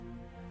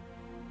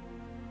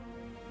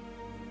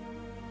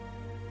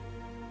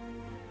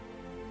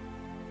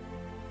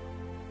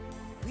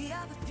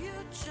are the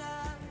future.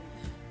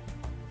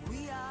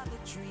 We are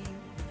the dream.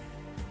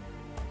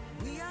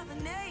 We are the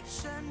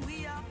nation.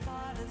 We are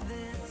part of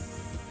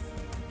this.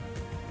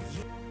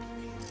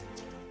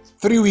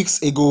 3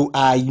 weeks ago,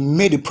 I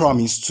made a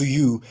promise to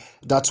you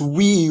that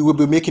we will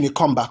be making a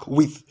comeback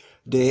with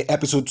the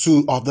episode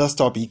 2 of this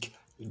topic,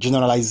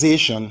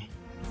 generalization,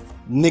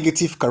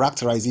 negative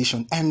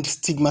characterization, and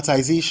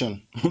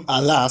stigmatization.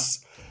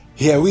 Alas,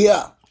 here we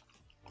are.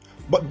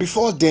 But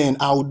before then,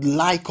 I would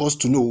like us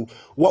to know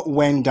what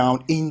went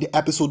down in the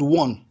episode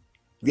 1,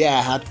 where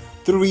I had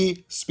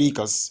 3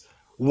 speakers,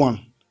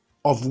 one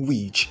of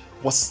which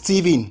was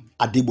Stephen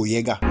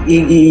Adeboyega.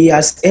 He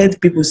has heard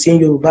people saying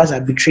Yorubas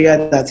are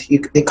betrayal, that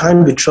they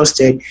can't be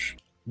trusted.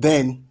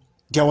 Then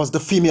there was the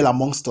female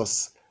amongst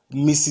us,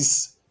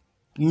 Mrs.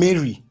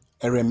 Mary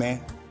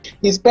Ereme.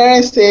 His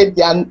parents said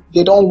they are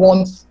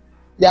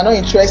not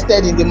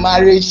interested in the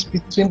marriage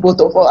between both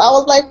of us. I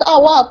was like,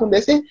 what happened?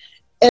 They say,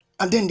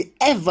 And then the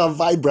ever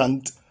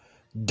vibrant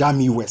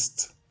Dami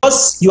West.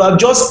 You have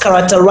just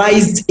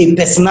characterized a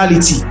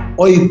personality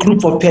or a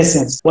group of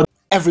persons. But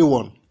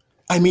everyone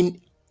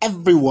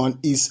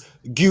is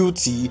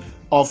guilty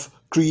of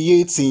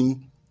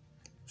creating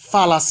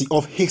fallacy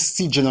of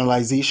hasty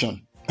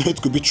generalization.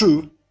 It could be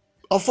true,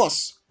 of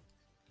course,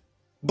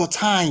 but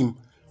time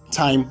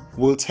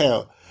will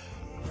tell.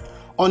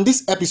 On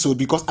this episode,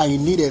 because I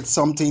needed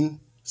something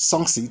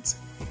succinct,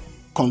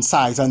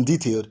 concise, and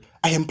detailed,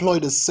 I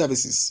employed the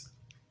services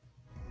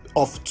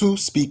of 2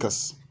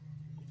 speakers.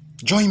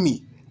 Join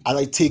me as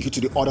I take you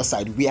to the other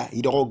side where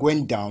it all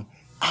went down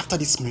after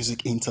this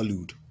music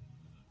interlude.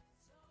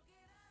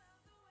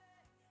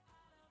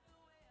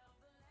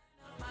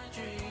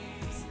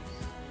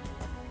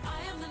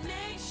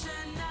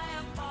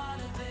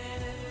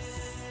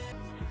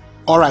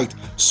 Alright,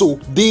 so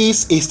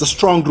this is the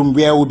strong room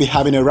where we'll be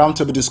having a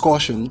roundtable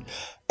discussion,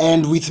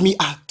 and with me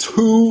are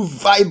 2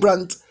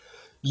 vibrant,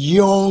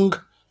 young,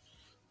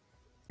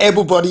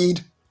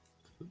 able-bodied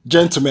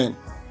gentlemen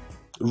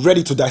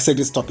ready to dissect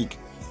this topic.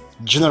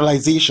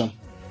 Generalization,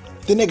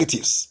 the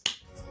negatives.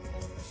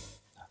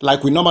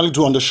 Like we normally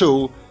do on the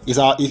show, is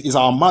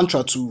our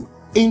mantra to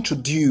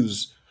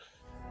introduce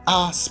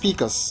our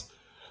speakers.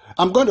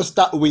 I'm going to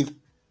start with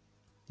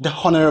the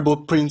Honorable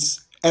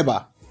Prince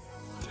Eba.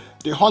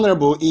 The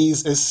Honorable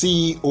is a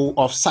CEO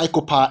of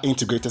Psychopower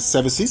Integrated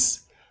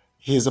Services.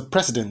 He is a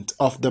president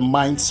of the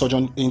Mind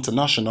Surgeon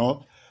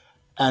International,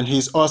 and he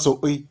is also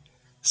a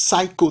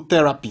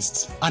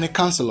psychotherapist and a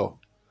counselor.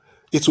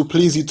 It will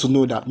please you to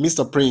know that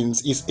Mr.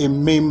 Prince is a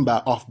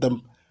member of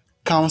the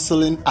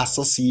Counseling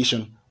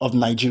Association of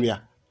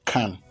Nigeria,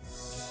 CAN.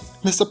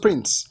 Mr.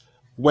 Prince,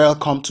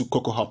 welcome to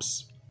Cocoa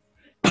Hubs.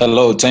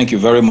 Hello, thank you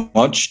very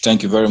much.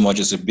 Thank you very much.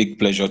 It's a big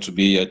pleasure to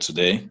be here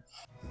today.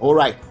 All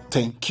right,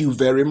 thank you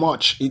very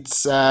much.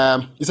 It's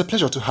a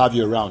pleasure to have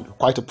you around.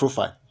 Quite a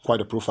profile.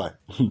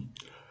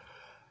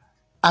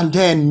 And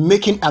then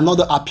making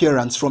another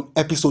appearance from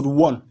episode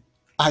 1,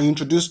 I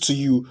introduced to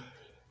you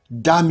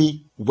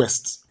Dami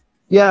West.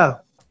 Yeah,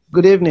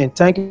 good evening.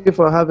 Thank you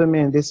for having me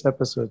in this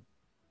episode.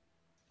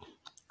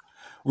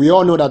 We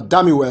all know that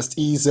Dami West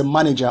is a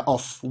manager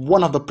of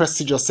one of the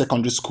prestigious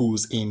secondary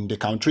schools in the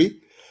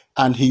country,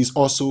 and he is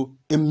also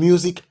a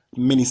music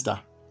minister.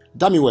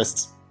 Dami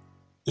West,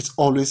 it's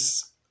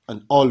always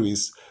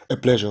a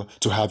pleasure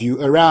to have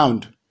you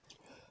around.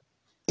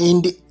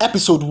 In the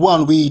episode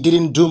 1, we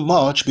didn't do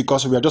much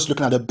because we were just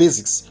looking at the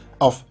basics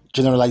of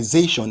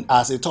generalization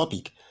as a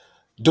topic,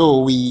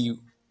 though we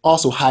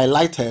also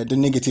highlighted the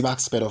negative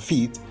aspect of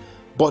it,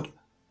 but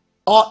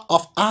all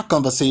of our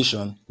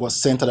conversation was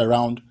centered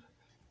around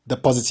the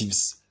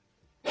positives.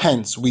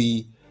 Hence,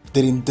 we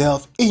didn't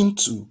delve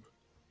into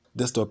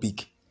this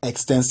topic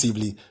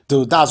extensively,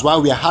 though that's why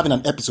we are having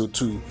an episode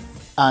 2.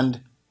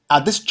 And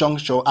at this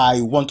juncture,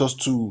 I want us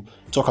to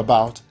talk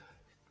about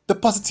the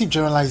positive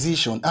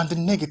generalization and the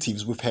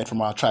negatives we've heard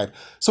from our tribe.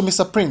 So,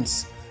 Mr.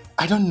 Prince,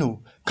 I don't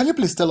know, can you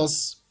please tell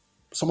us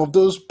some of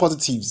those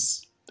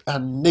positives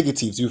and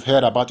negatives you've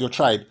heard about your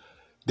tribe,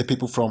 the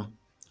people from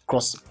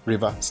Cross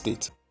River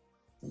State?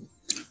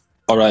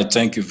 All right,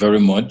 thank you very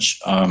much.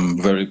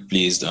 I'm very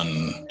pleased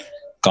and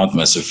count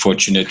myself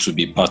fortunate to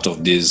be part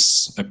of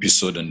this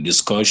episode and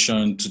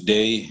discussion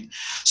today.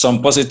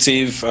 Some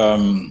positive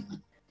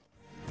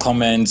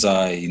comments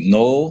I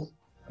know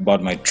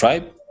about my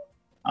tribe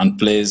and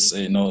place,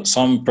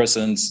 some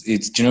persons,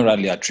 it's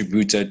generally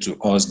attributed to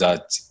us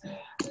that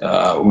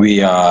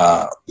we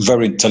are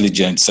very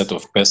intelligent set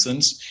of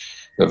persons.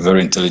 We're a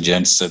very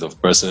intelligent set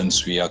of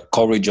persons. We are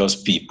courageous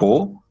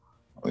people.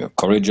 We are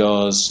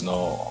courageous,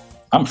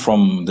 I'm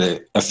from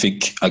the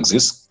Efik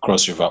Axis,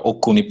 Cross River,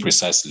 Okuni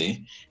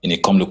precisely, in a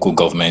local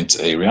government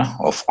area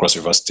of Cross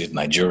River State,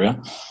 Nigeria.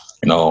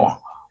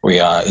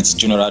 It's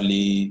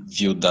generally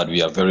viewed that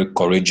we are very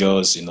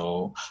courageous,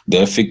 the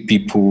Efik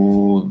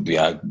people, we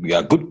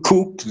are good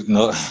cook,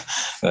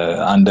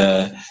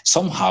 and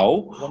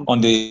somehow on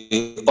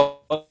the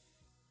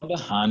other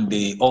hand,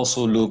 they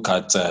also look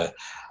at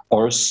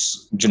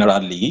us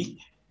generally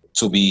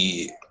to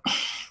be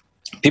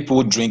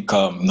people who drink,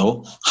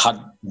 hard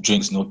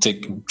drinks,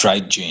 take dry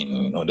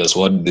gin. That's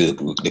what they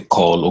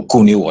call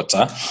okuni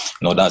water.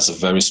 That's a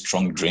very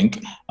strong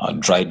drink,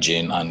 dry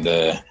gin, and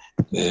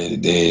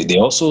they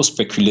also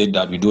speculate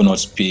that we do not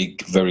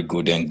speak very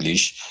good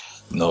English.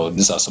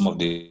 These are some of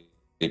the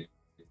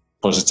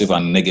positive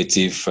and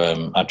negative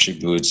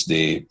attributes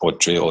they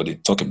portray or they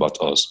talk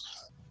about us.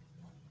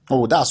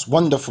 Oh, that's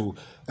wonderful.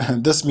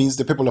 This means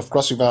the people of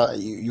Cross River,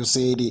 you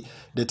say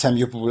they term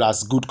you people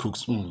as good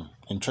cooks.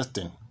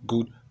 Interesting.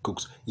 Good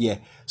cooks. Yeah.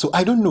 So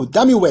I don't know.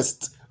 Dami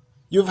West,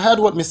 you've heard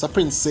what Mr.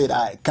 Prince said.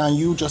 Can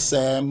you just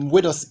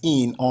wade us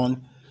in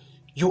on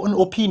your own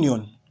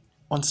opinion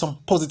on some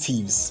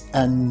positives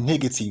and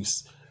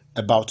negatives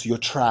about your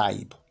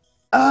tribe?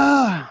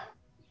 The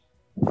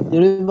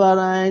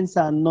Riverines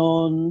are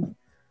known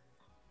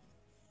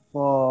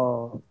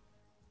for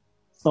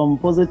some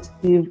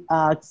positive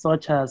acts,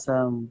 such as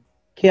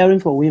caring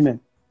for women.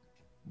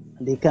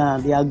 They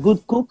are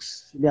good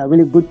cooks. They are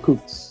really good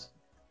cooks.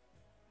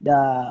 They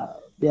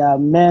are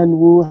men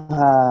who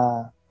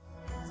are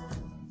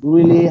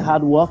really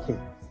hardworking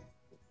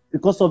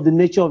because of the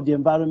nature of the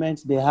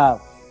environment they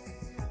have.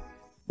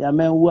 They are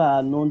men who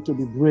are known to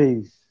be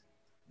brave.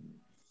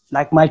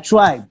 Like my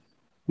tribe,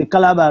 the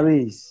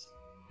Calabaris,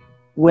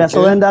 we are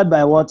surrounded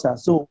by water,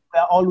 so we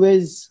are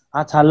always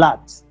at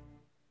alert,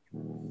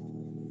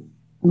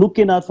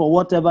 looking out for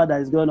whatever that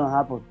is going to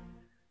happen.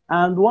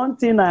 And one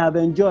thing I have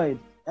enjoyed,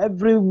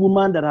 every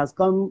woman that has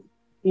come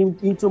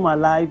into my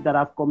life that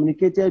I've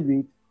communicated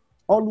with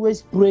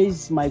always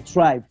praise my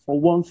tribe for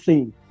one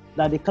thing,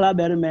 that the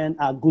Kalabari men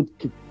are good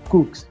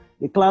cooks.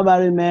 The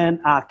Kalabari men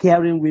are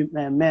caring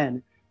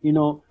men.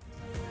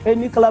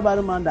 Any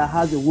Kalabari man that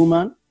has a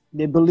woman,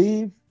 they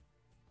believe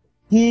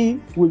he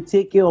will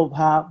take care of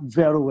her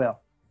very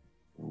well.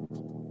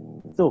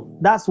 So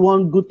that's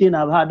one good thing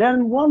I've had.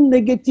 Then one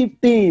negative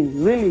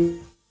thing,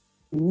 really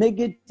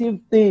negative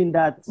thing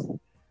that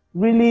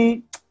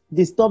really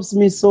disturbs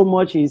me so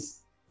much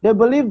is they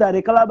believe that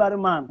a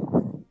Kalabari man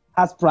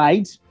has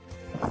pride.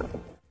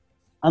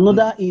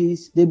 Another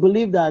is they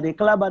believe that a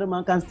Kalabari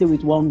man can stay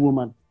with one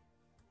woman.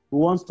 He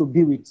wants to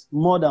be with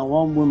more than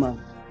one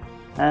woman.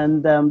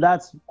 And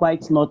that's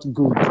quite not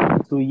good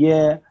to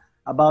hear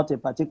about a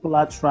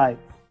particular tribe.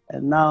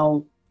 And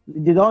now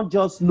they don't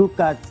just look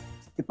at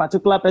a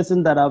particular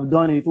person that have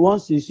done it.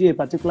 Once you see a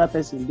particular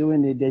person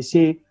doing it, they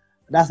say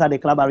that's how the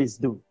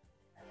Kalabaris do.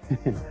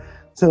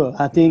 So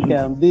I think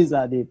these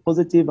are the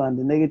positive and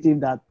the negative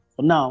that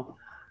for now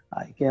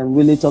I can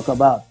really talk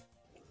about.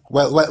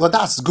 Well,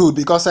 that's good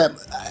because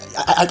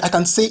I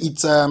can say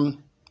it's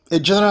a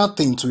general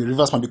thing to a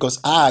Riversman because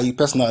I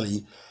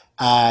personally,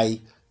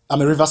 I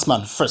am a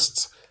Riversman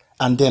first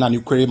and then an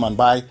Ukwereman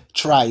by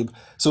tribe.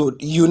 So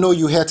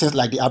you hear things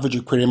like the average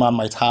Ukwereman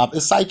might have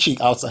a side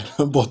chick outside,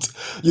 but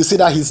you see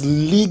that his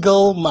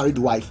legal married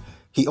wife,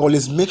 he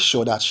always makes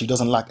sure that she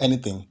doesn't lack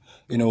anything.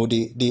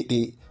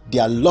 They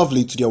are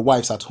lovely to their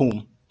wives at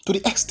home to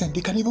the extent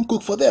they can even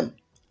cook for them.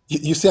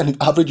 You see an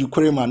average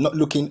Ukwereman not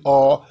looking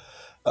all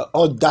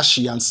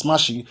dashy and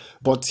smashy,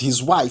 but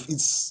his wife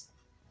is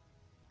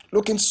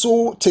looking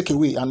so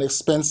takeaway and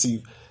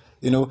expensive.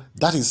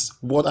 That is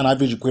what an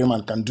average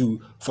Ukwereman can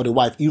do for the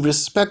wife,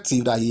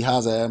 irrespective that he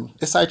has a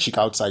side chick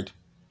outside.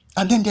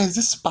 And then there's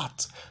this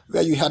part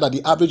where you hear that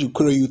the average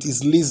Ukwere youth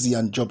is lazy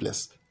and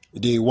jobless.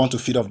 They want to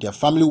feed off their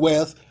family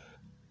wealth.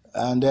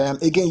 And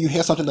again, you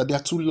hear something that they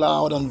are too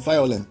loud and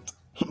violent.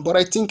 But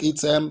I think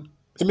it's a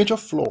major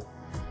flaw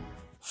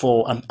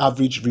for an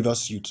average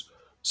Rivers youth.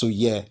 So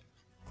yeah,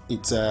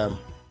 it's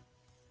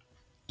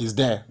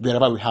there.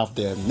 Wherever we have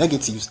the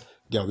negatives,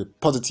 there will be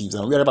positives,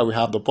 and wherever we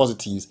have the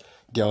positives,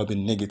 there will be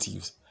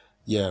negatives.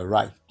 Yeah,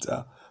 right.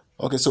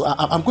 Okay, so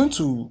I'm going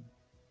to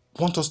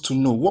want us to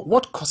know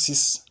what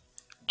causes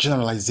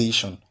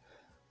generalization.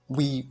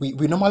 We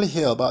normally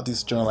hear about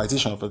this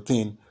generalization of a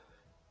thing,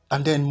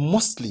 and then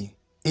mostly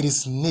it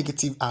is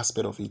negative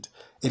aspect of it.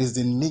 It is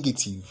the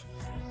negative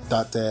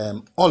that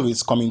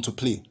always come into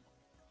play.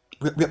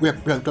 We're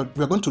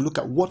going to look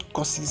at what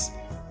causes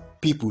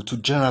people to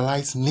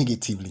generalize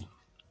negatively.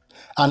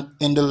 And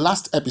in the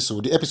last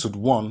episode, the episode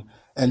 1,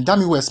 and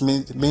Dami West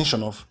made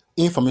mention of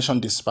information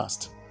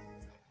dispersed.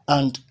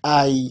 And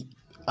I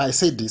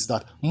said this,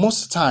 that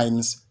most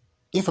times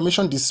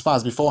information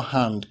dispersed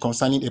beforehand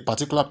concerning a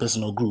particular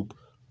person or group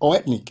or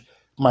ethnic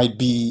might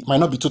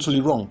not be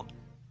totally wrong.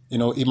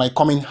 It might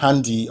come in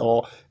handy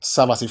or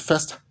serve as a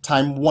first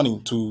time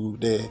warning to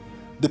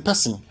the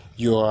person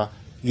you are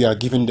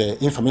giving the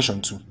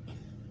information to.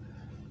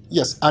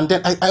 Yes, and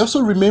then I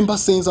also remember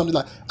saying something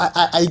like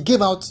I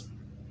gave out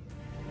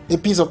a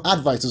piece of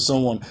advice to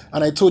someone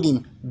and I told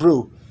him,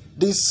 bro,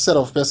 this set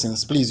of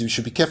persons, please, you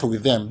should be careful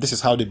with them. This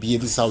is how they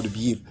behave, this is how they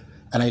behave.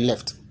 And I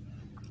left.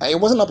 It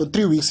wasn't up to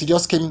 3 weeks, he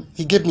just came,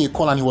 he gave me a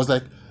call and he was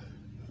like,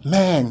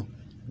 man,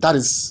 that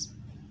is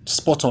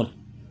spot on.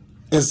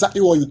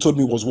 Exactly what you told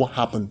me was what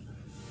happened.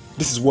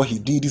 This is what he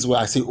did, this is what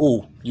I say,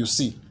 oh, you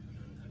see.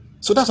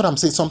 So that's what I'm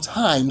saying.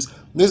 Sometimes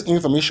this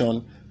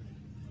information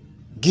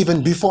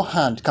given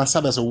beforehand can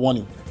serve as a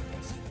warning.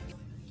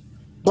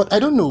 But I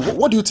don't know.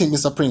 What do you think,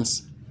 Mr.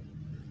 Prince?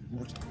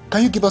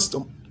 Can you give us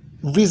some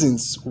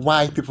reasons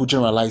why people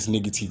generalize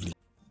negatively?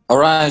 All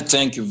right,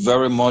 thank you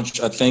very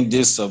much. I think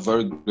this is a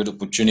very great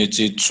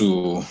opportunity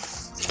to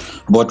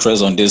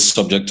buttress on this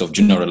subject of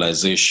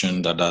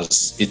generalization that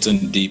has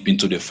eaten deep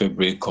into the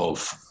fabric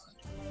of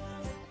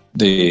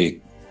the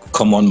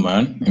common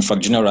man. In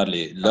fact,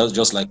 generally,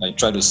 just like I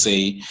tried to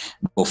say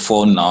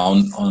before now,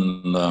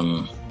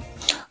 on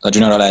the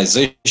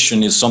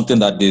generalization is something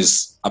that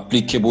is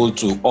applicable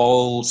to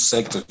all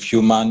sects of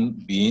human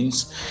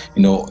beings.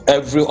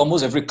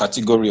 Almost every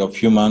category of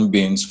human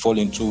beings fall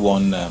into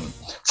one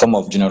form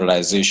of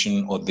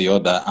generalization or the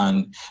other,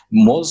 and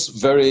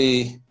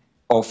very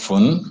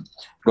often,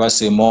 do I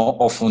say more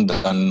often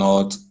than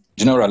not,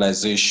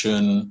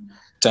 generalization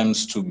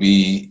tends to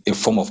be a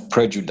form of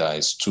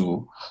prejudice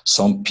to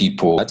some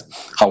people.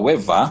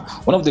 However,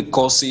 one of the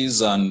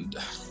causes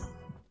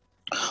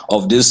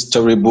of this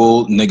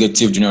terrible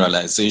negative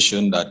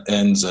generalization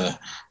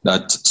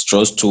that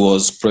straws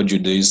towards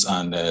prejudice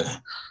and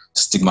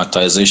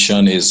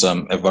stigmatization is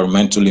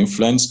environmental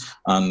influence.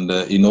 And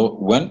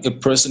when a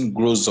person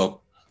grows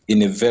up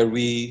in a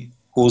very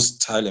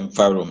hostile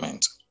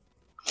environment,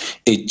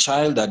 a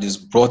child that is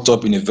brought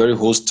up in a very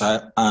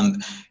hostile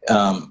and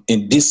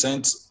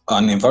indecent,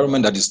 an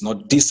environment that is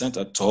not decent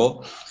at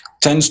all,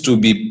 tends to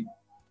be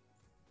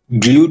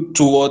glued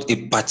toward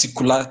a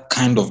particular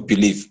kind of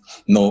belief.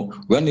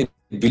 When a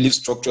belief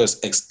structure is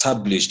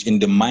established in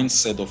the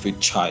mindset of a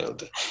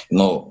child,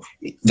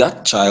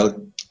 that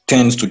child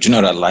tends to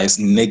generalize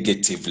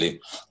negatively,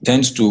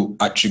 tends to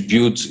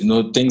attribute,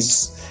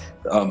 things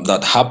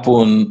that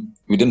happen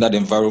within that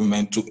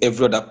environment to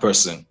every other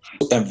person.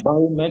 So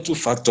environmental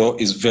factor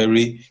is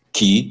very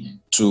key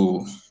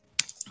to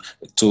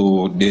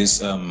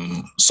this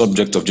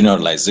subject of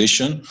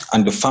generalization,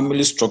 and the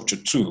family structure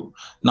too.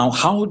 Now,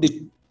 how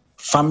the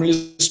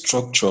family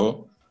structure,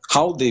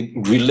 how they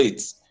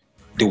relate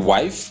the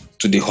wife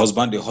to the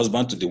husband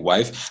to the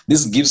wife,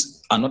 this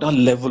gives another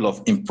level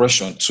of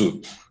impression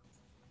too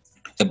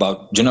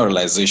about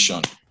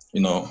generalization.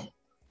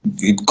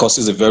 It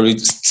causes a very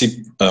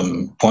steep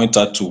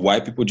pointer to why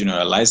people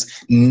generalize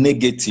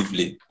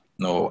negatively.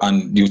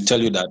 And you tell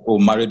you that,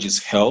 marriage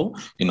is hell.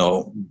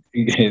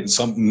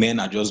 Some men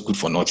are just good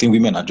for nothing.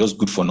 Women are just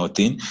good for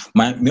nothing.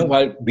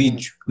 Meanwhile,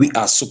 we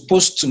are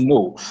supposed to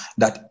know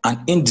that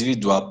an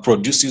individual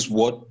produces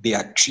what they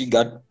are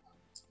triggered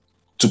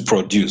to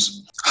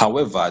produce.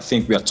 However, I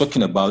think we are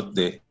talking about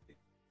the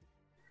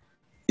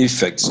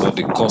effects or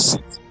the causes.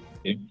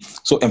 Okay?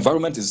 So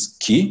environment is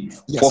key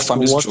for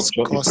family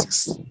structure.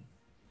 Causes?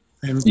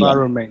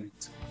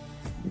 Environment.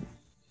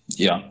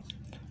 Yeah.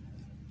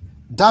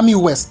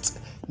 Dami West,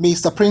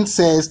 Mr. Prince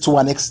says to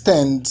an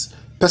extent,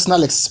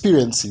 personal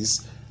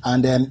experiences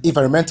and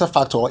environmental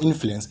factor or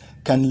influence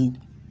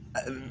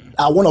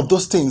are one of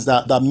those things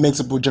that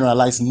makes people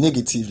generalize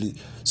negatively.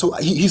 So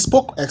he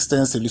spoke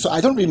extensively. So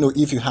I don't really know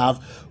if you have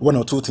one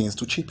or two things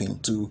to chip in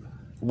to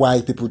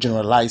why people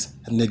generalize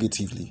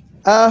negatively.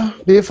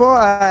 Before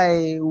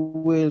I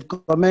will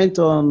comment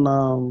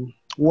on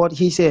what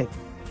he said,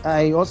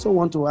 I also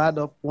want to add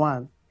up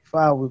one.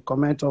 I will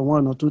comment on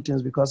one or two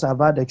things because I've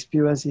had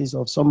experiences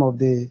of some of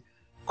the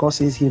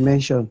causes he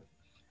mentioned.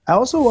 I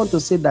also want to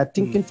say that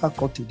thinking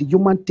faculty, the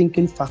human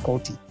thinking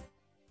faculty,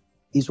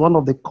 is one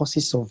of the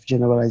causes of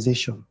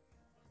generalization.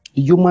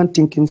 The human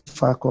thinking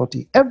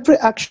faculty. Every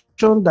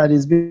action that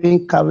is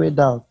being carried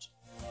out,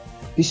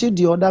 you see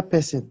the other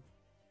person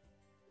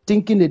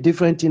thinking a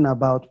different thing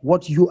about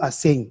what you are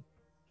saying,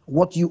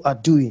 what you are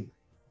doing.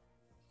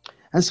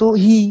 And so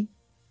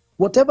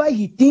whatever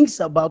he thinks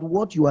about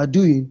what you are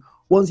doing,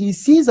 once he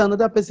sees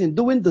another person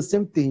doing the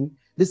same thing,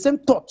 the same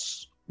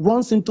thoughts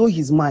runs into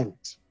his mind.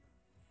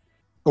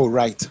 Oh,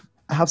 right.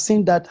 I have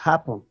seen that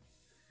happen.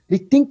 The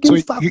thinking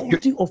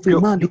faculty of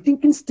a man, the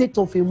thinking state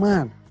of a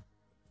man.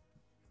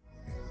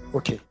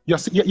 Okay.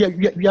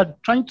 We are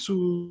trying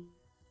to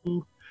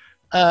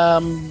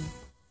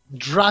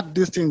drag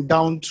this thing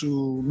down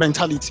to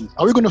mentality.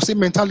 Are we going to say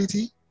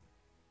mentality?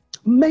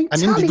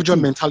 Mentality. An individual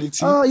mentality.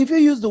 If you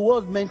use the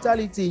word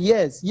mentality,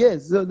 yes,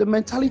 the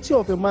mentality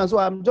of a man. So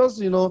I'm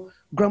just,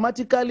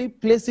 grammatically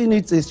placing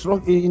it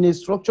in a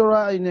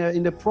structural,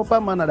 in a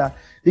proper manner. That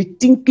the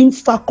thinking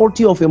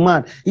faculty of a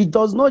man, it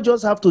does not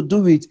just have to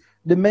do with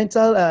the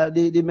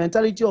the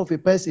mentality of a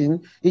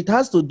person. It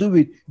has to do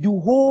with the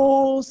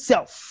whole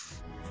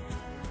self.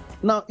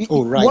 Now,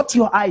 what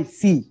your eyes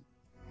see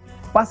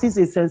passes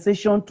a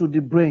sensation to the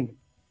brain.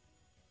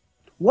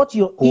 What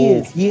your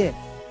ears hear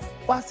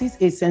passes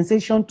a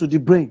sensation to the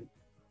brain.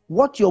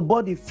 What your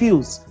body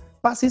feels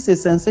passes a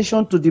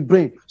sensation to the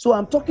brain. So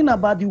I'm talking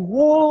about the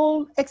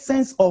whole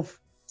essence of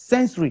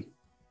sensory.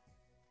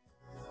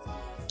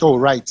 Oh,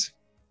 right.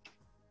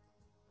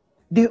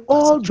 They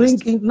all bring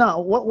in. Now,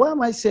 why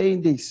am I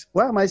saying this?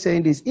 Why am I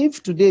saying this?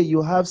 If today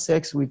you have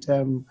sex with,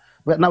 now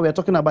we're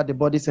talking about the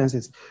body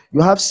senses.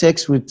 You have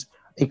sex with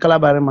a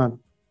Calabari man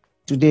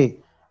today,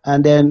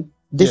 and then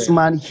this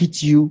man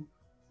hits you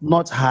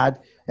not hard,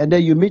 and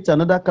then you meet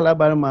another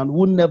Calabari man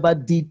who never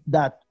did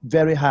that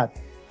very hard.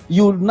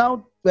 You'll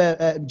now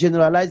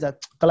generalize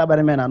that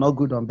Calabar men are not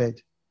good on bed.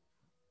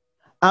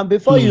 And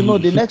before you know,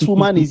 the next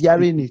woman is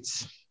hearing it.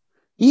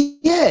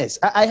 Yes,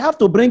 I have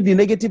to bring the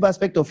negative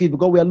aspect of it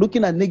because we are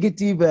looking at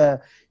negative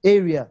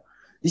area.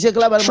 You say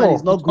Calabar man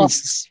is not good.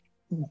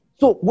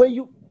 So when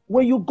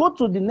you go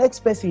to the next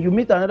person, you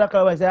meet another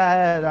Calabar and say,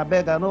 I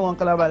beg, I don't want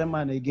Calabar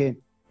man again.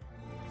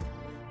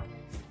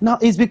 Now,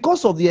 it's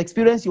because of the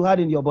experience you had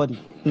in your body.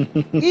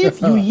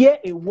 If you hear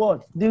a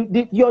word,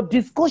 your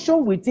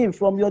discussion with him,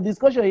 from your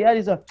discussion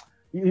here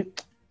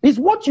is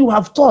what you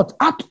have thought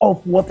out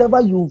of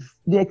whatever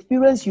the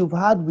experience you've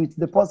had with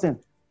the person,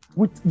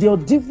 with your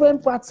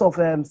different parts of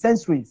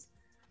sensories.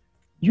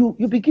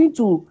 You begin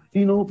to,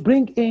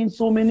 bring in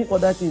so many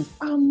other things.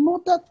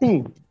 Another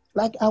thing,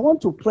 like I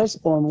want to press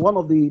on one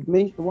of the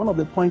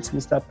points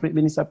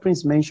Minister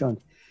Prince mentioned.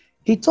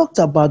 He talked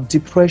about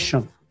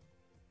depression.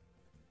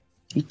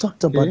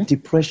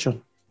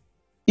 Depression.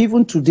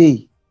 Even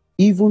today,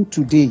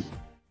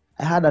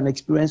 I had an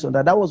experience on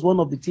that. That was one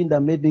of the things that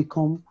made me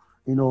come,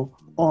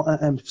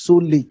 so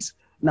late.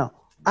 Now,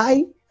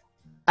 I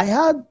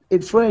had a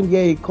friend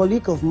here, a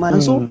colleague of mine.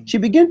 And so she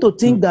began to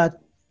think that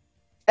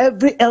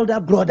every elder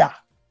brother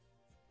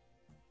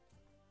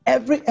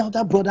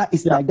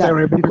is like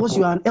that because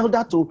you are an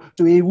elder to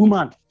a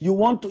woman. You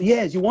want to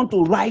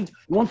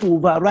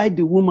override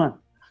the woman.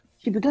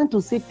 She began to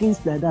say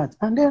things like that.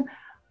 And then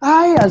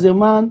I, as a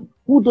man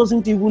who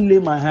doesn't even lay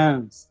my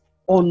hands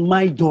on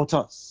my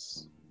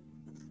daughters,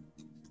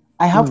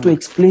 I have to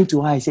explain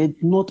to her, I said,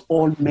 not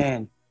all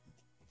men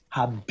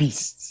are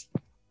beasts.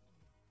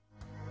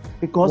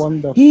 Because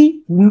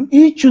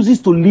he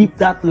chooses to live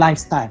that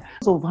lifestyle.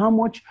 Because of how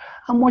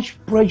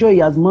much pressure he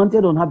has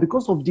mounted on her,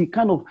 because of the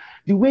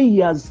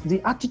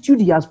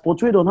attitude he has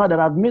portrayed on her that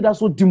have made her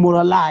so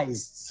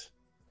demoralized.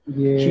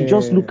 Yeah. She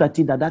just look at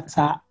it that's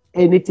how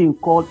anything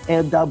called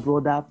elder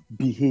brother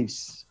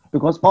behaves.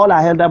 Because all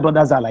our elder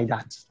brothers are like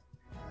that.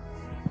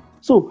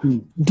 So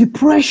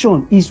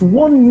depression is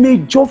one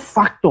major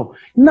factor.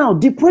 Now,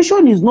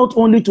 depression is not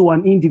only to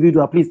an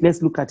individual. Please,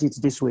 let's look at it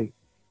this way.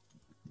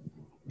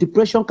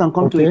 Depression can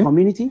come to a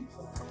community.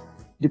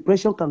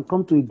 Depression can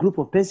come to a group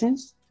of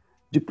persons.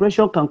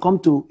 Depression can come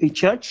to a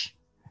church.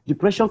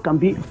 Depression can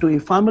be to a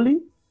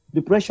family.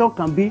 Depression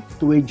can be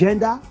to a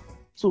gender.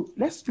 So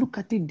let's look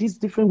at it these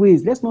different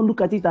ways. Let's not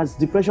look at it as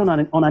depression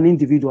on an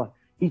individual.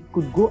 It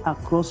could go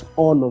across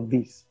all of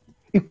this.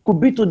 It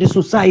could be to the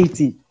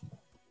society.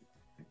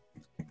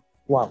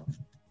 Wow.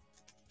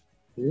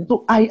 Yeah.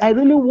 So I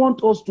really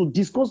want us to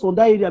discuss on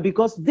that area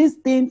because this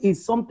thing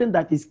is something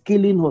that is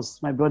killing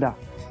us, my brother.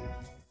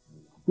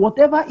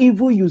 Whatever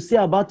evil you say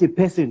about a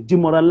person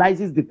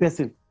demoralizes the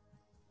person.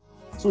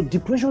 So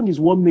depression is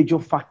one major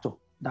factor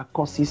that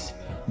causes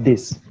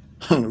this.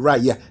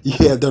 Right, yeah,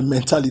 the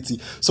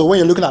mentality. So when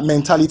you're looking at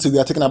mentality, we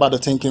are talking about the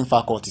thinking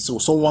faculty.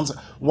 So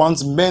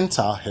one's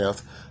mental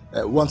health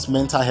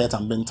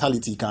and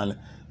mentality can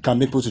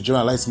make people to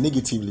generalize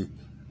negatively.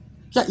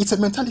 Yeah, it's a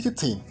mentality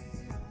thing.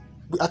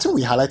 I think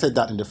we highlighted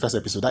that in the first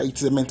episode, that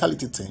it's a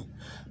mentality thing.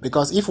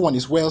 Because if one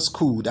is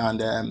well-schooled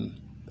and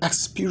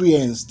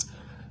experienced,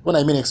 when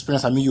I mean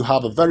experience, I mean you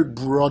have a very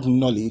broad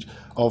knowledge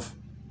of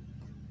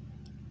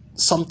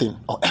something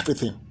or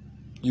everything.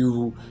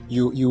 You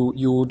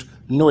would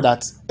know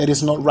that it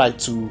is not right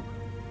to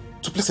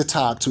place a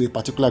tag to a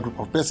particular group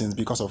of persons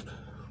because of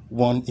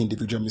one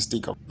individual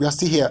mistake. We are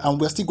still here and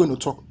we're still going to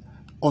talk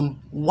on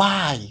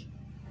why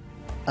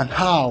and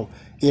how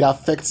it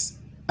affects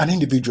an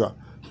individual.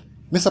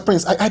 Mr.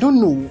 Prince, I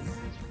don't know.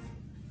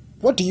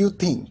 What do you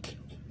think?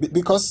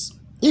 Because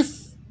let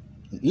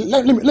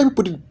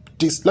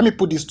me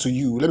put this to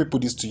you,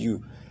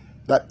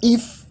 that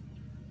if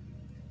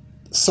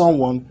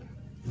someone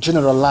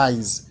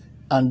generalize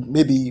and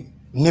maybe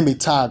name a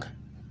tag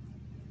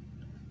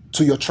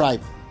to your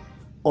tribe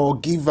or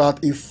give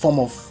out a form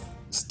of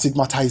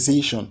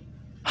stigmatization,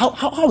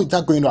 how is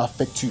that going to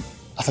affect you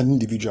as an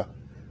individual?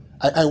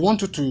 I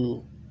want you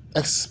to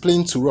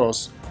explain to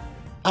us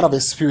out of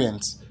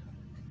experience,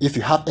 if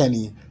you have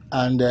any,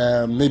 and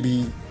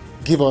maybe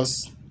give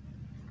us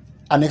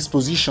an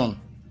exposition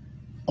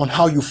on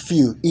how you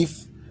feel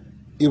if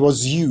it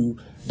was you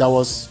that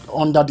was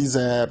under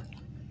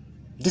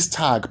this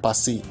tag per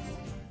se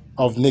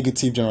of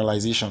negative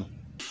generalization.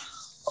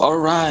 All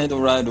right.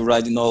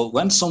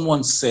 When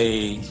someone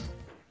say,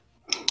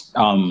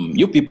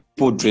 you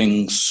people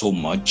drink so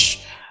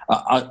much,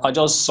 I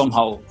just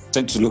somehow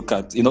tend to look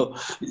at,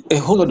 a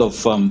whole lot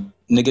of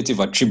negative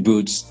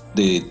attributes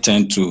they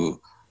tend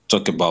to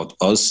talk about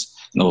us.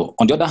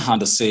 On the other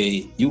hand, they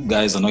say, you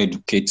guys are not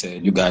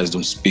educated, you guys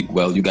don't speak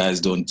well, you guys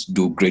don't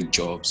do great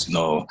jobs,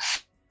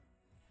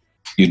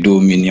 you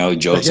do menial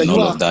jobs and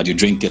all of that, you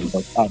drink a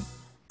lot.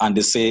 And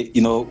they say,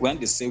 when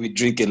they say we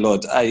drink a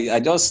lot, I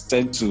just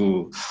tend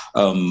to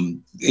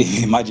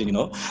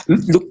imagine,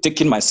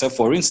 taking myself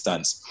for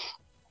instance.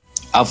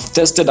 I've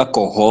tested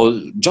alcohol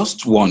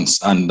just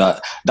once, and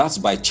that's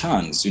by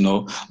chance.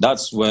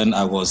 That's when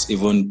I was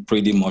even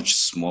pretty much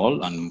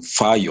small and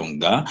far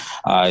younger.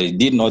 I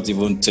did not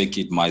even take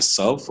it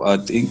myself. I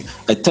think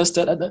I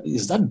tested.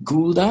 Is that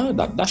Gulda?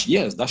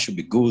 Yes, that should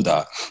be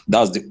Gulda.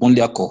 That's the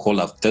only alcohol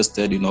I've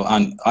tested.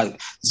 And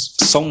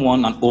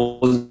an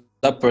old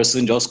that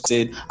person just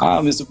said,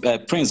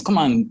 Mr. Prince, come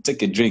and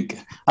take a drink.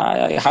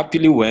 I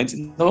happily went.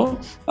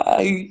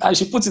 I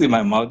should put it in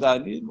my mouth,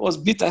 and it was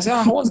bitter. I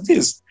said, what's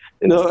this?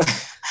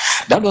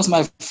 That was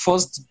my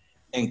first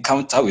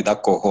encounter with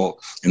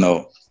alcohol.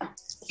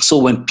 So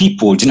when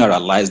people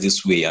generalize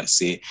this way and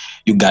say,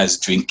 you guys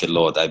drink a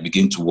lot, I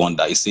begin to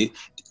wonder. I say,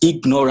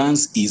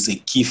 ignorance is a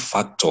key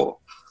factor.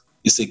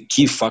 It's a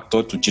key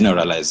factor to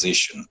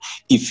generalization.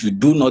 If you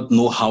do not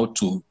know how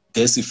to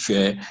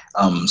decipher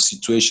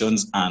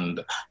situations and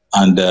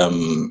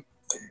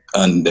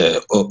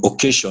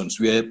occasions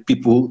where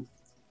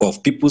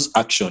people's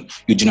action,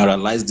 you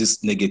generalize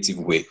this negative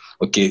way.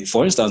 Okay,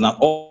 for instance, now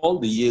all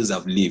the years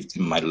I've lived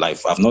in my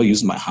life, I've not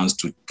used my hands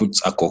to put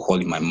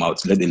alcohol in my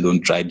mouth, let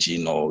alone dry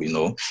gin or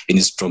any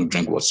strong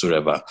drink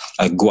whatsoever.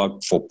 I go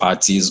out for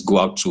parties, go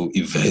out to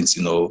events,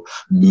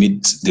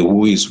 meet the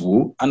who is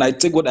who, and I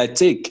take what I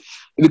take.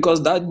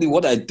 Because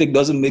what I take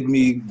doesn't make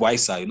me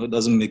wiser,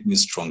 doesn't make me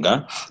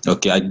stronger.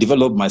 Okay, I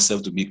develop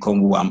myself to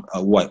become who I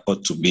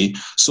ought to be.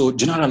 So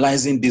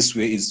generalizing this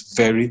way is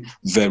very,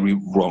 very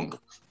wrong.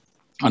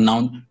 And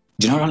now,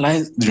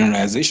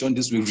 generalization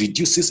this way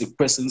reduces a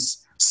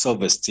person's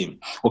self-esteem.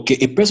 Okay,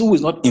 a person who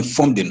is not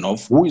informed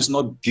enough, who is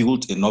not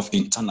built enough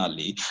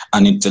internally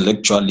and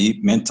intellectually,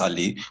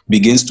 mentally,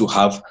 begins to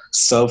have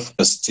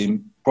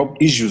self-esteem,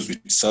 issues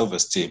with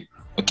self-esteem.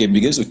 Okay,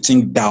 begins to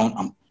think down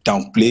and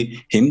downplay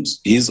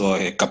his or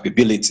her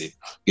capability.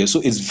 Okay,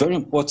 so it's very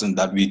important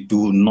that we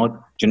do not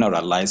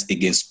generalize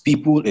against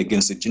people,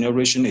 against a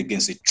generation,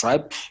 against a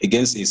tribe,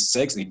 against a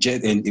sex,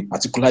 and a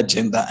particular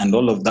gender, and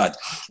all of that.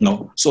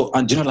 So,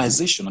 and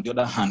generalization, on the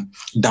other hand,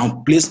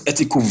 downplays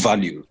ethical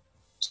value.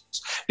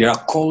 There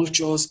are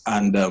cultures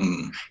and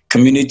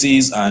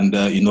communities and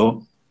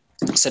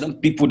certain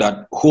people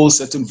that hold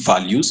certain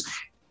values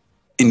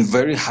in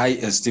very high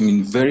esteem,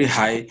 in very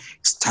high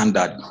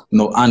standard.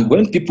 And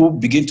when people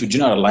begin to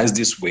generalize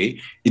this way,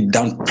 it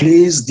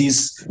downplays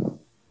these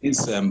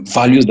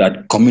values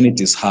that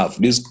communities have,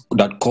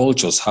 that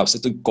cultures have,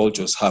 certain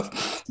cultures have.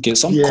 Okay,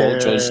 some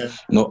cultures,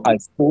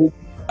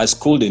 I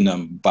schooled in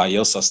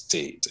Bayelsa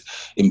State,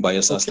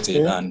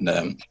 and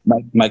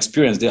my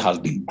experience there has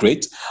been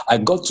great. I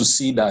got to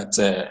see that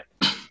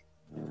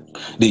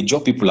the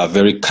Ijaw people are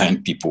very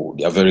kind people.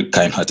 They are very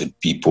kind-hearted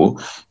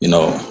people. They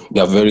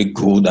are very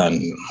good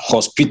and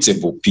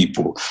hospitable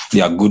people.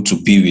 They are good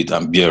to be with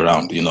and be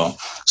around.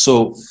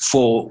 So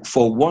for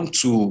one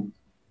to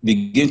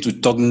begin to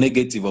talk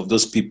negative of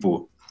those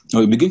people,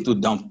 we begin to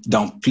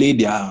downplay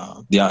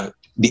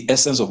the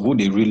essence of who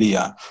they really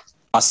are.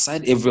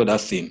 Aside every other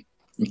thing,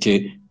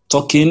 okay,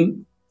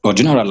 talking or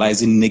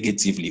generalizing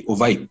negatively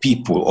over a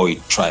people or a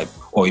tribe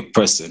or a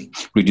person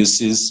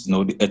reduces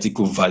the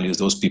ethical values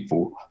those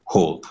people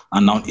hold,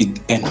 and now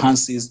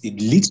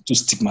it leads to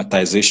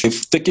stigmatization.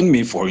 If taking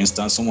me for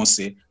instance, someone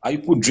say, "I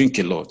people drink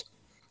a lot."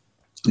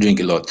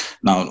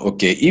 Now,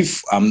 okay,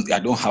 if I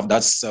don't have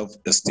that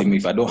self-esteem,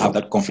 if I don't have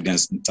that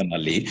confidence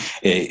internally,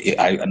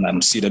 and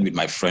I'm seated with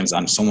my friends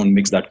and someone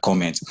makes that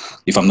comment,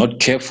 if I'm not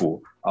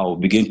careful, I'll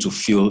begin to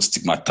feel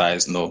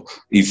stigmatized.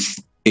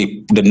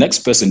 If the next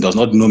person does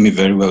not know me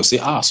very well, say,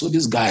 so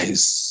this guy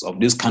is of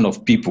this kind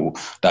of people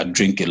that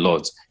drink a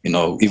lot,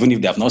 even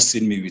if they have not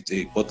seen me with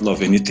a bottle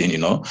of anything,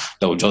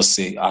 they will just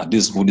say,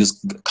 this is who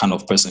this kind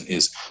of person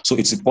is. So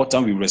it's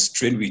important we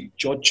restrain, we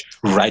judge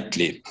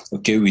rightly,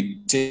 okay? We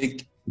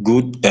take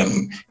good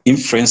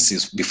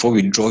inferences before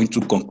we draw into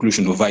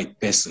conclusion over a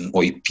person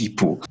or a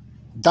people.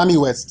 Dami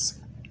West,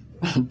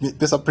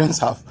 Mr. Prince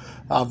have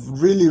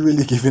really,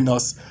 really given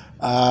us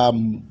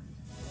an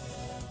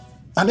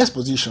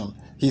exposition.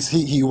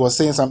 He was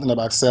saying something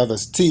about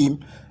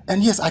self-esteem,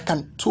 and yes, I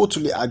can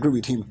totally agree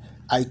with him.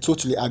 I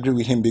totally agree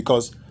with him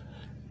because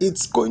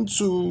it's going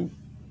to,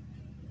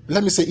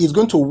 it's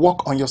going to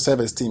work on your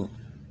self-esteem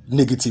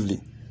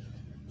negatively,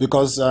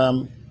 because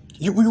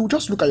you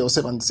just look at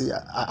yourself and say,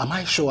 am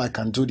I sure I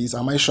can do this?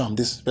 Am I sure I'm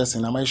this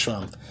person? Am I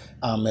sure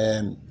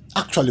I'm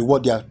actually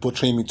what they are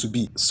portraying me to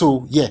be?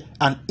 So yeah,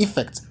 an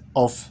effect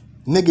of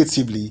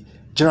negatively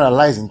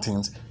generalizing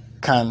things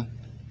can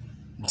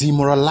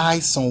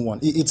demoralize someone.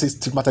 It's a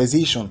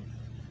stigmatization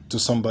to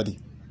somebody.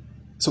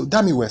 So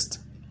Dami West,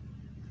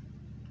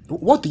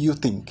 what do you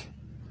think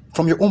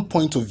from your own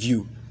point of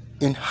view,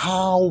 and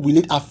how will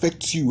it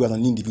affect you as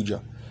an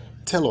individual?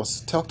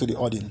 Talk to the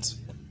audience.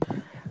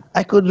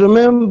 I could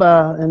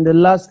remember in the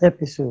last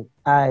episode,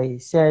 I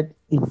said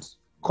it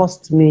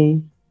cost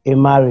me a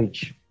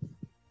marriage.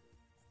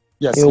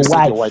 Yes, a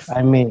wife, wife.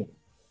 I mean,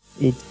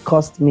 it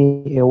cost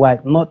me a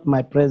wife, not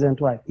my present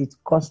wife. It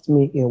cost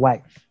me a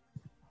wife.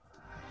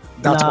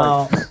 That's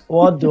now,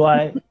 what do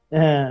I?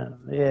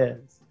 Yes,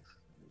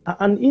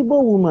 an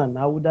Igbo woman.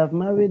 I would have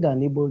married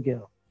an Igbo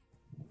girl.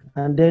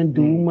 And then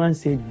the woman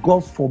said,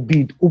 God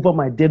forbid, over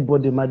my dead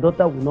body, my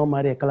daughter will not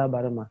marry a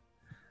Calabarima.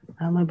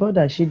 And my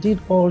brother, she did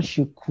all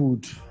she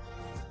could.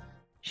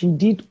 She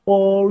did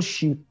all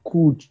she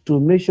could to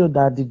make sure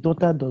that the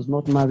daughter does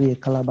not marry a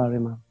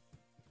Calabarima.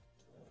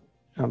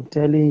 I'm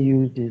telling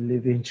you the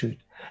living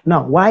truth.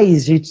 Now, why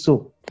is it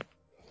so?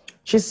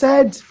 She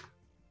said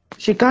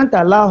she can't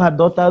allow her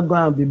daughter go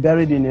and be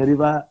buried in a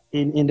river,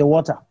 in the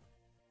water.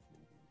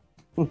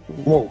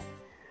 Whoa.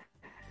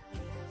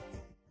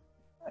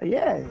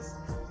 Yes,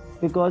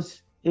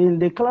 because in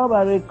the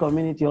Kalabari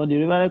community or the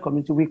River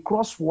community, we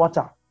cross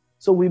water.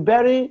 So we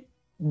bury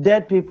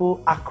dead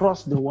people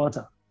across the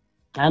water.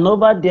 And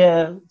over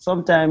there,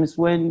 sometimes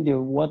when the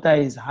water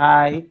is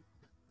high,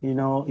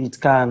 it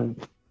can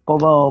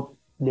cover up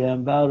the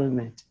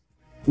environment.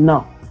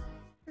 Now,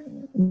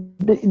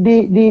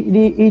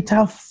 it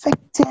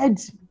affected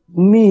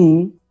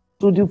me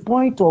to the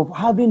point of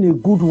having a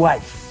good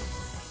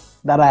wife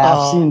that I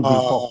have seen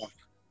before.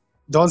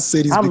 Don't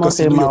say this I'm because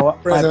not saying your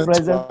present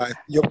wife.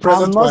 Your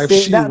present wife,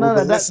 she will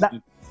be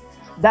listening.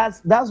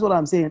 That's what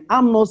I'm saying.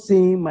 I'm not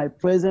saying my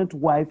present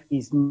wife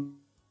is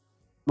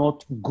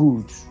not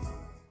good.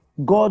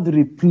 God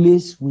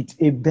replaced with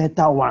a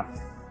better one.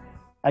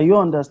 Are you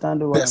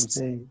understanding what I'm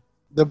saying?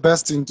 The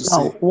best thing to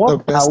say.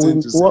 What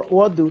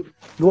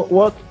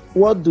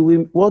do we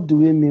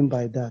mean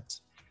by that?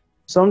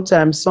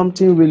 Sometimes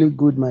something really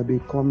good might be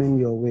coming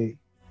your way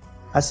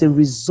as a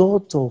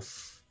result of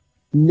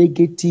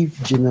negative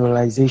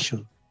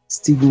generalization,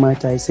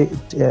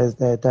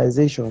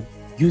 stigmatization.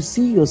 You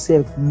see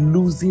yourself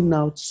losing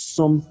out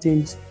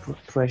something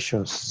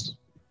precious.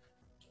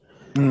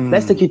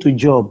 Let's take it to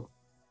Job.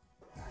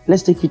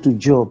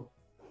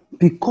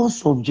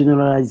 Because of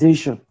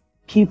generalization,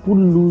 people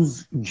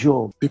lose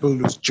jobs. People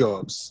lose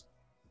jobs.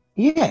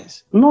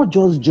 Yes, not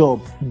just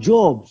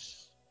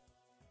jobs.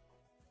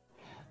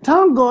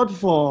 Thank God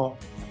for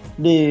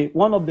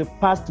one of the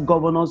past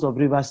governors of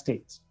Rivers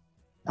State.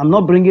 I'm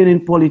not bringing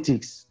in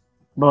politics,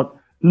 but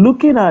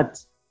looking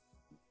at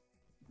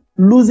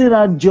losing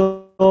that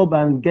job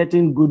and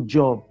getting good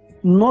job,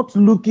 not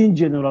looking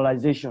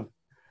generalization.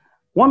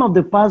 One of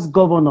the past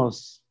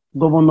governors,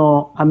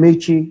 Governor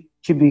Amechi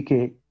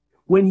Chibike,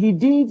 when he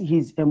did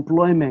his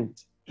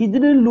employment, he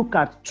didn't look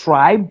at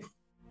tribe.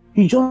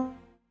 He just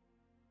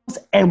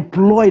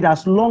employed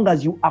as long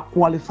as you are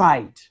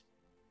qualified.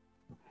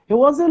 He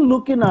wasn't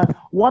looking at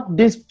what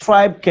this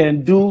tribe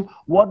can do,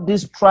 what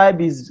this tribe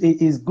is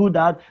good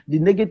at, the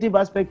negative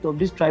aspect of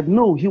this tribe.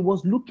 No, he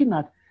was looking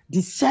at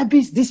the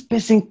service this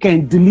person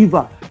can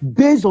deliver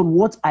based on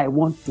what I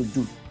want to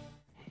do.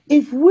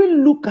 If we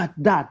look at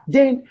that,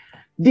 then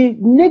the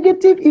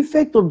negative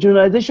effect of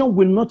generalization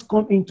will not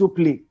come into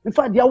play. In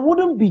fact, there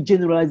wouldn't be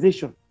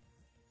generalization.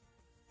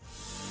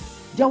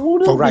 There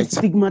wouldn't be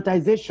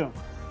stigmatization.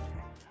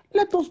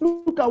 Let us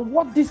look at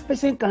what this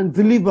person can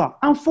deliver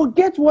and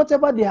forget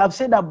whatever they have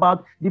said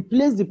about the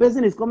place the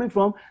person is coming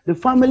from, the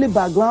family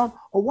background,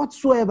 or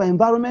whatsoever,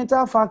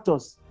 environmental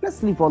factors.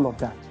 Let's leave all of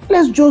that.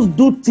 Let's just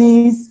do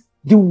things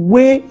the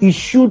way it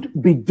should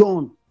be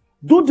done.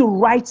 Do the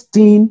right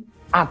thing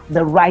at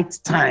the right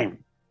time.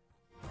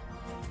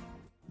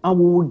 And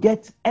we will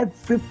get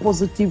every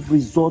positive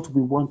result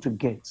we want to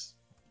get.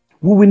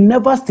 We will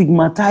never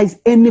stigmatize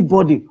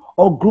anybody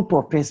or group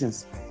of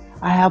persons.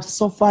 I have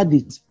suffered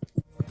it.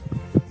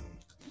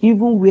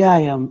 Even where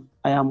I am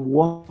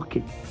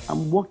working.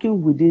 I'm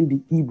working within the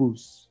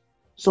Igbos.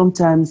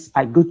 Sometimes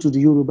I go to the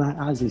Yoruba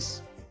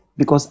houses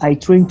because I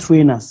train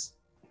trainers.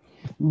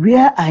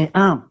 Where I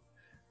am,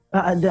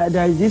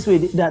 there is this way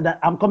that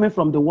I'm coming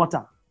from the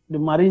water, the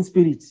marine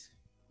spirits.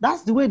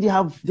 That's the way they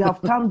have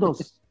calmed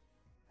us.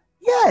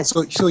 Yes.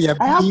 So you're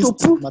being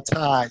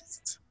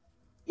stigmatized.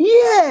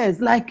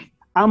 Yes, like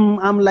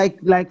I'm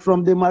like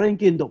from the marine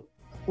kingdom.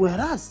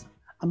 Whereas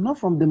I'm not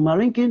from the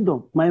marine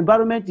kingdom. My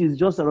environment is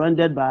just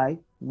surrounded by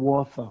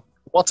water.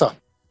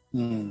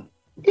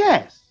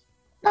 Yes,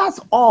 that's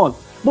all.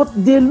 But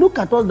they look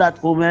at us that,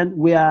 oh man,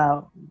 we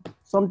are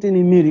something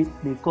in Miri.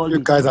 They call you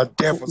it. guys are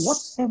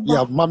devils.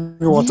 Yeah,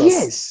 mommy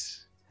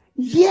waters.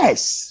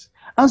 Yes.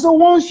 And so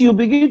once you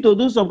begin to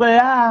do something,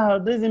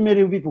 these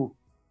Miri people.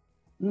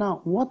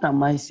 Now, what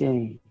am I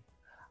saying?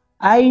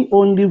 I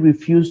only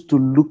refuse to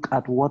look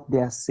at what they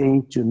are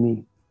saying to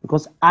me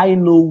because I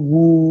know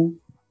who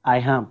I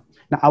am.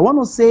 Now, I want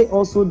to say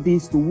also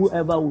this to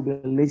whoever will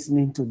be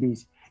listening to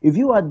this. If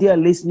you are there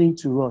listening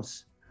to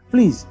us,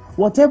 please,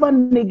 whatever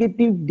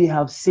negative they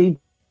have said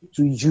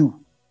to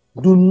you,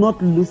 do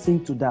not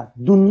listen to that.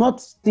 Do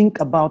not think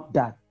about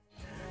that.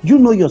 You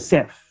know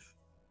yourself.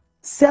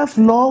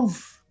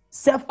 Self-love,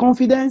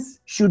 self-confidence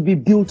should be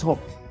built up.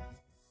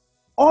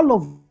 All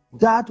of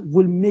that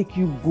will make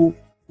you go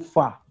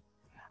far.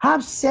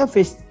 Have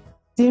self-esteem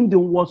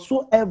in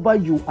whatsoever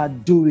you are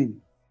doing.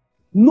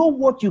 Know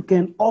what you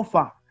can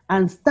offer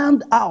and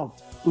stand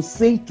out to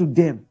say to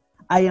them,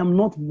 I am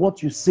not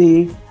what you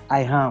say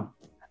I am.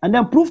 And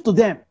then prove to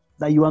them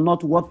that you are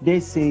not what they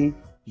say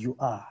you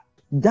are.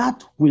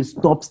 That will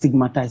stop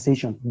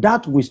stigmatization.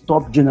 That will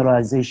stop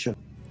generalization.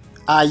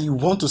 I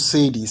want to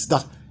say this,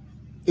 that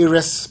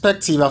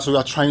irrespective as we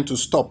are trying to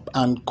stop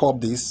and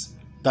curb this,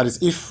 that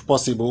is if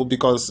possible,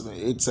 because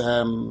it's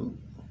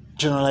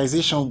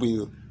generalization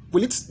will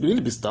it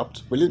really be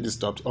stopped? Will it be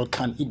stopped, or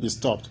can it be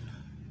stopped?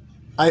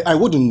 I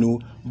wouldn't know,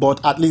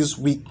 but at least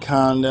we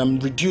can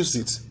reduce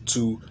it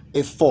to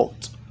a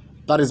fault.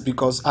 That is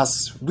because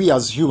as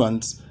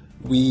humans,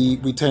 we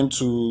tend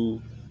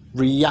to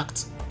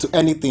react to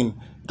anything.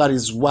 That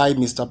is why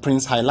Mr.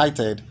 Prince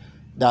highlighted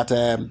that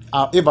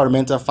our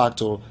environmental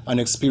factor and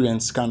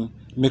experience can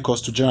make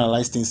us to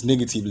generalize things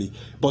negatively.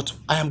 But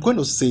I am going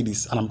to say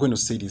this, and I'm going to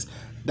say this,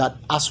 that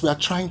as we are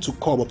trying to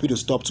curb or put a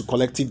stop to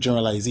collective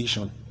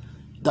generalization,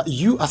 that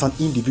you as an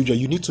individual,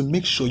 you need to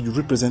make sure you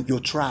represent your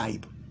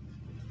tribe,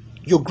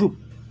 your group,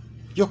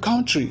 your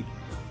country,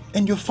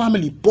 and your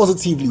family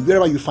positively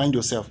wherever you find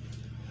yourself,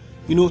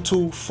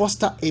 to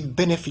foster a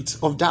benefit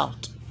of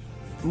doubt.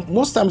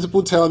 Most times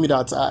people tell me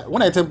that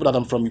when I tell people that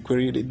I'm from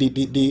Ikwere,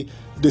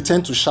 they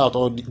tend to shout,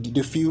 or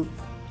they feel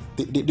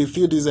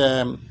this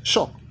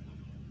shock.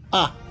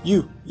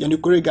 You're an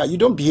Ikwere guy, you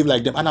don't behave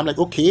like them. And I'm like,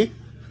 okay.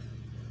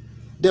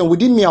 Then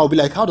within me, I'll be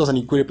like, how does an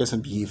Ikwere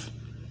person behave?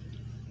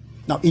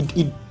 Now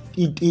it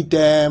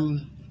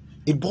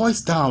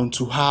boils down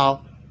to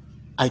how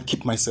I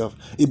keep myself.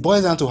 It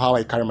boils down to how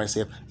I carry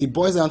myself. It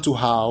boils down to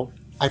how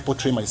I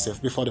portray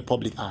myself before the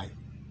public eye.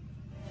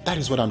 That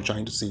is what I'm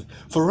trying to say.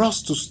 For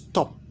us to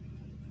stop,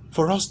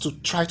 for us to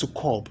try to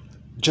curb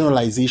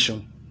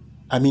generalization,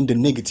 the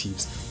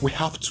negatives, we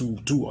have to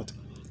do what?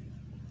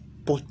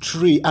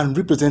 Portray and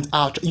represent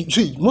our...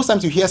 Most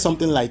times you hear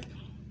something like,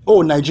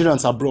 oh,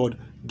 Nigerians abroad,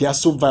 they are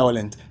so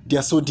violent, they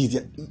are so this.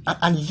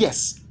 And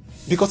yes,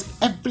 because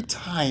every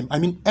time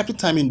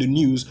in the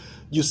news,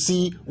 you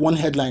see one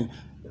headline,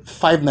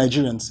 5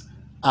 Nigerians,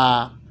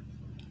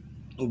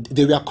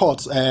 they were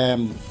caught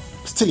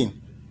stealing,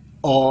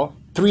 or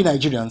 3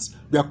 Nigerians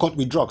were caught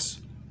with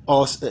drugs,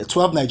 or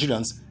 12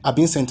 Nigerians are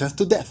being sentenced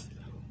to death.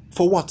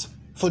 For what?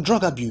 For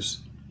drug abuse.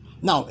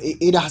 Now,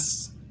 it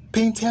has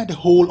painted the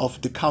whole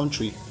of the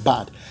country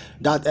bad.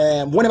 That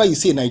whenever you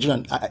see a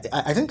Nigerian,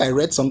 I think I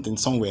read something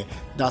somewhere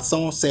that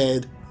someone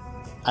said,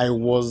 I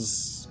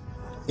was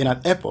in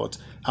an airport,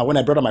 and when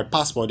I brought out my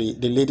passport,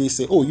 the lady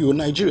said, oh, you're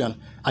Nigerian,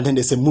 and then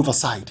they say, move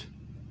aside.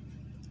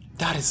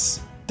 That is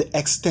the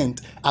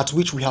extent at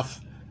which we have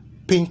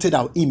painted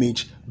our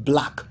image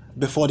black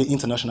before the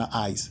international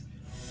eyes.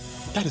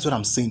 That is what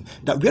I'm saying.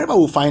 That wherever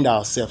we find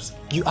ourselves,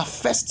 you are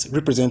first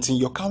representing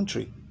your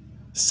country.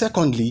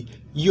 Secondly,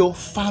 your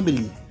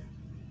family,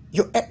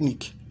 your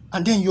ethnic,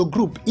 and then your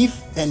group,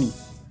 if any,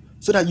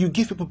 so that you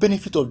give people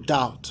benefit of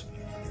doubt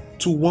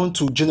to want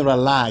to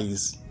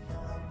generalize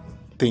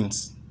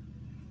things.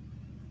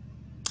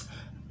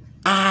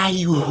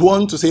 I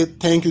want to say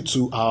thank you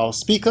to our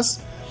speakers.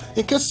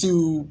 In case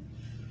you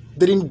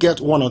didn't get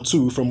one or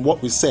two from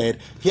what we said,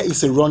 here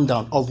is a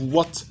rundown of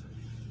what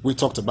we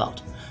talked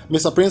about.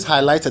 Mr. Prince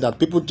highlighted that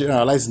people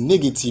generalize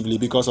negatively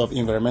because of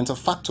environmental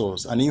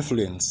factors and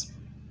influence.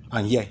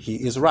 And yeah, he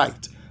is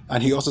right.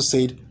 And he also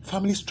said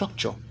family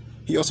structure.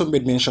 He also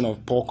made mention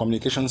of poor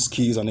communication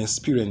skills and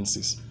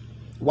experiences.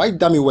 White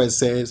Dami West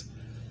says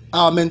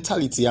our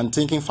mentality and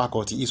thinking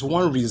faculty is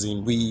one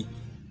reason we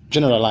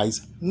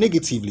generalize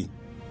negatively.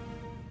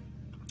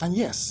 And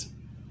yes,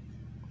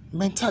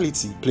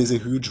 mentality plays a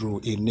huge role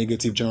in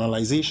negative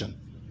generalization.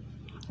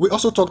 We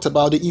also talked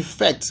about the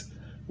effect,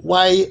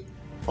 why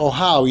or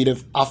how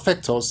it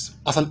affects us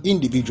as an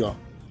individual.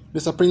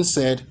 Mr. Prince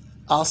said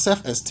our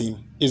self-esteem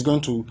is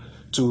going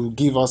to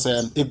give us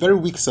a very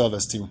weak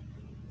self-esteem,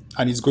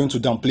 and it's going to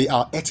downplay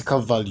our ethical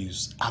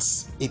values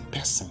as a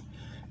person,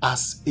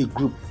 as a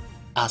group,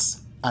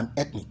 as an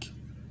ethnic.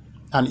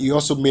 And he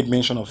also made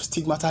mention of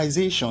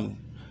stigmatization.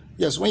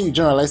 Yes, when you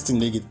generalize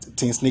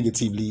things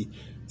negatively,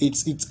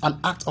 it's an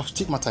act of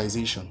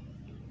stigmatization.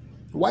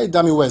 White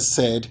Dami West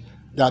said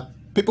that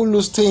people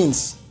lose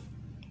things.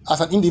 As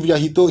an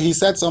individual, he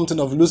said something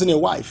of losing a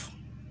wife.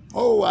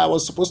 Oh, I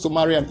was supposed to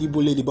marry an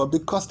Igbo lady, but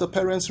because the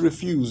parents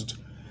refused,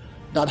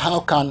 that how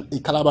can a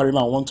Calabar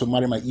man want to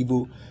marry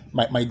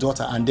my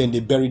daughter, and then they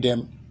bury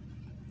them,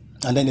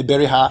 and then they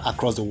bury her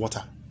across the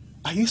water?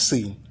 Are you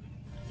seeing?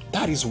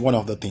 That is one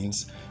of the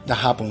things that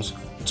happens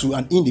to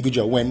an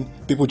individual when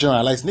people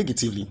generalize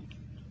negatively.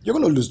 You're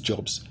going to lose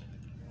jobs.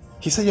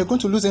 He said you're going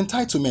to lose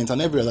entitlement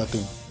and every other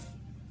thing.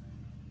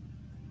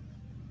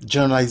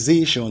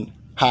 Generalization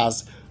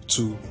has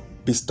to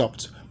be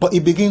stopped. But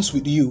it begins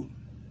with you.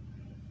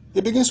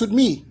 It begins with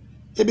me.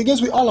 It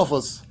begins with all of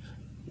us.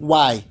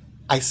 Why?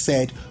 I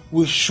said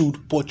we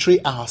should portray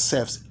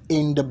ourselves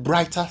in the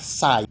brighter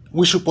side.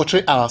 We should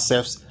portray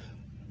ourselves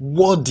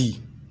worthy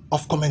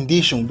of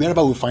commendation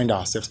wherever we find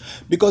ourselves.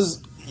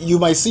 Because you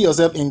might see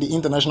yourself in the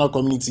international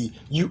community.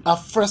 You are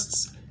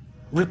first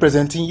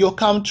representing your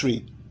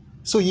country.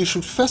 So you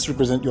should first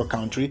represent your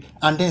country,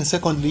 and then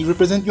secondly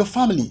represent your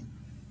family.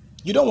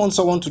 You don't want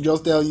someone to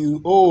just tell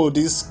you, oh,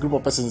 this group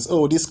of persons,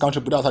 oh, this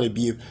country, that's how they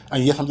behave, and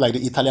you hear something like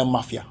the Italian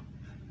mafia.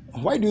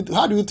 How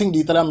do you think the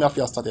Italian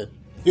mafia started?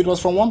 It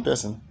was from one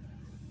person.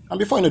 And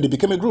before you know, they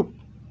became a group.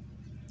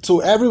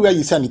 So everywhere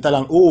you see an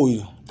Italian,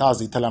 oh, that's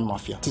the Italian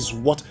mafia. This is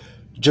what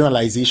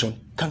generalization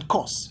can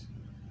cause.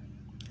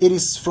 It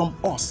is from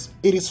us,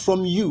 it is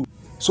from you.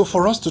 So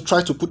for us to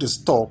try to put a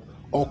stop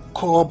or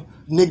curb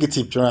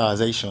negative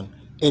generalization,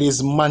 it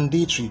is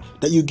mandatory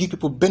that you give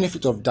people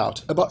benefit of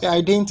doubt about your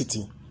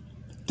identity.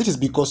 This is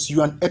because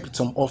you are an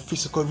epitome or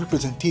physical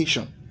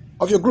representation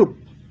of your group,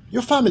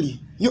 your family,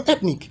 your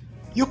ethnic,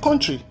 your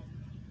country,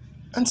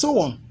 and so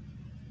on.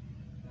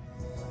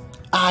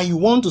 I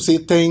want to say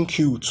thank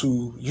you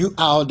to you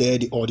out there,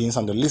 the audience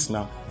and the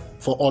listener,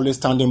 for always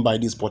standing by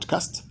this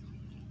podcast.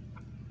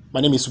 My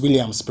name is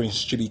William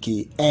Prince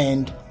Chibike,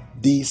 and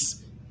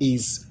this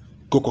is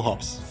Cocoa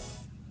Hops.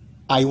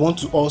 I want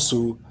to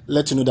also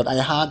let you know that I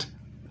had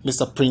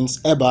Mr. Prince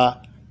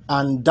Eba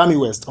and Dami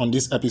West on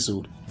this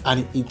episode,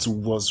 and it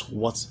was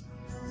worth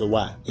the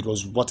while. It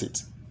was worth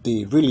it.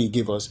 They really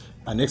gave us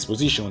an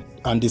exposition,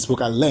 and they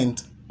spoke at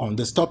length on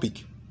this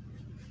topic.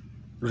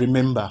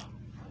 Remember,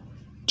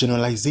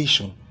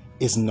 generalization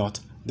is not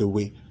the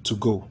way to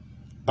go.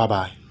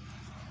 Bye-bye.